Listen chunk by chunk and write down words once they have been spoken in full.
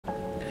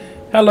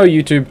Hello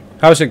YouTube,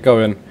 how's it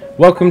going?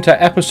 Welcome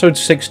to episode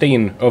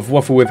 16 of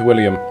Waffle with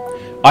William.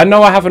 I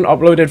know I haven't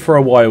uploaded for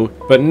a while,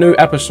 but new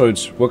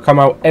episodes will come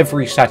out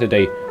every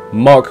Saturday,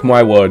 mark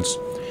my words.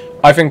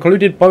 I've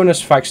included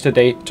bonus facts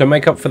today to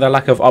make up for the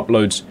lack of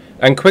uploads,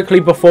 and quickly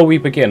before we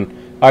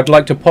begin, I'd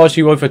like to pass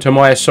you over to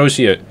my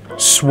associate,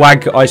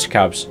 Swag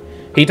Icecaps.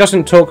 He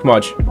doesn't talk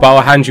much, but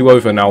I'll hand you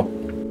over now.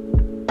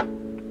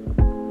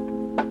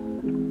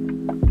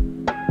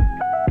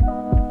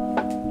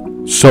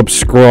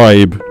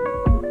 Subscribe.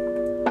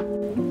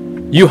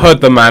 You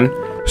heard the man.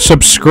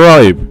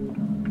 Subscribe.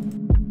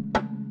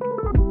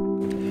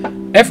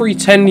 Every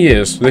 10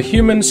 years, the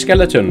human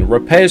skeleton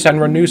repairs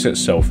and renews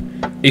itself.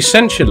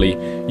 Essentially,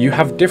 you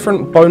have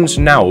different bones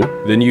now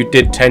than you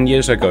did 10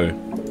 years ago.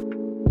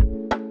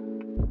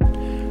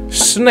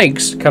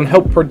 Snakes can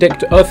help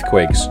predict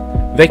earthquakes.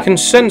 They can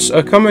sense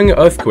a coming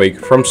earthquake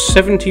from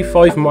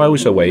 75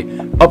 miles away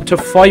up to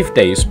 5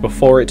 days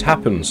before it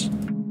happens.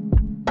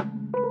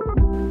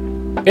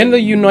 In the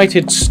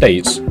United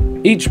States,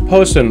 each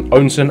person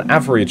owns an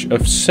average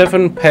of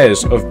 7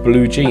 pairs of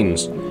blue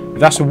jeans.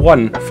 That's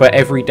one for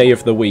every day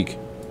of the week.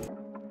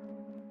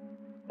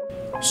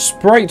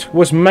 Sprite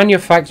was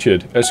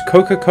manufactured as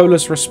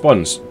Coca-Cola's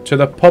response to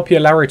the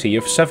popularity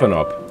of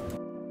 7-Up.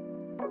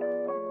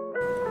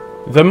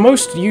 The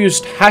most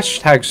used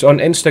hashtags on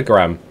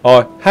Instagram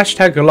are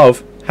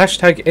 #love,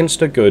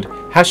 #instagood,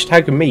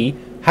 #me,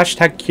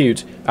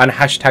 #cute, and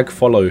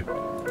 #follow.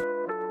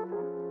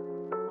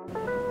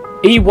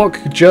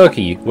 Ewok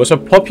jerky was a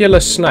popular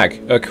snack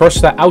across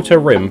the Outer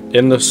Rim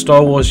in the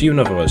Star Wars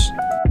universe.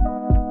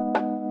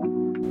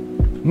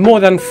 More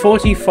than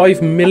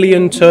 45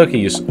 million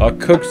turkeys are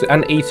cooked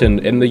and eaten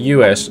in the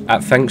US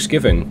at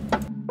Thanksgiving.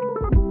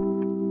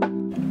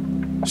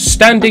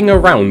 Standing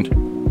around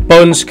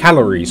burns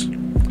calories.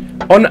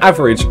 On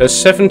average, a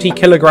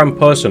 70-kilogram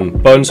person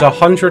burns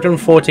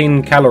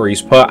 114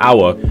 calories per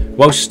hour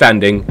while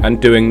standing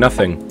and doing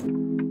nothing.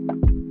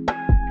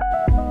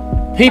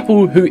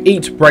 People who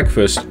eat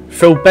breakfast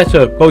feel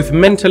better both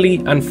mentally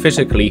and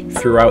physically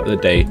throughout the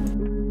day.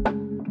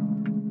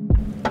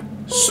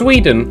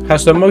 Sweden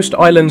has the most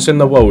islands in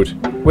the world,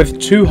 with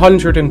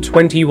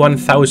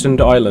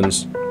 221,000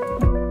 islands.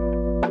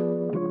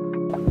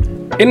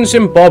 In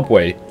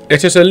Zimbabwe,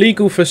 it is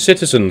illegal for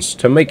citizens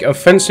to make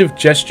offensive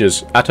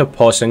gestures at a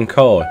passing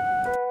car.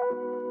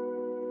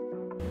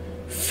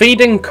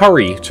 Feeding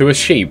curry to a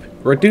sheep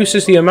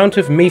reduces the amount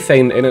of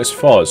methane in its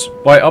farts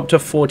by up to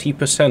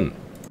 40%.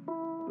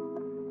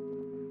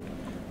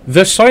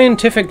 The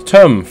scientific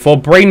term for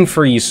brain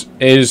freeze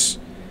is...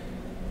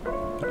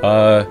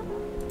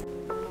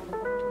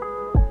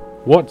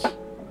 what?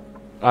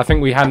 I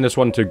think we hand this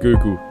one to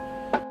Google.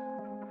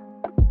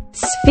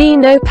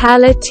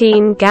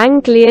 Sphenopalatine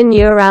ganglion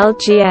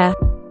neuralgia.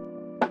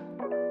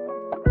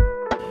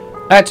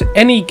 At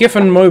any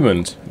given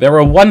moment, there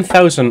are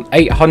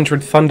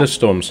 1,800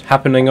 thunderstorms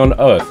happening on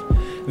Earth.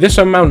 This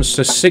amounts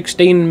to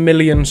 16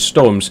 million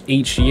storms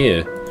each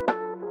year.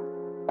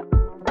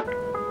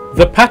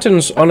 The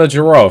patterns on a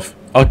giraffe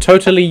are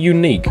totally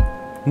unique.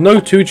 No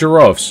two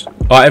giraffes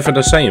are ever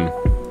the same.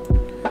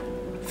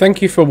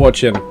 Thank you for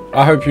watching.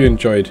 I hope you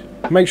enjoyed.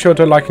 Make sure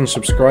to like and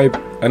subscribe.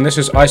 And this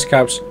is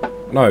Icecaps.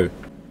 No.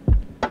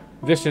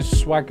 This is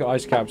Swag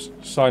Icecaps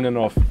signing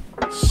off.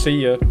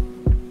 See ya.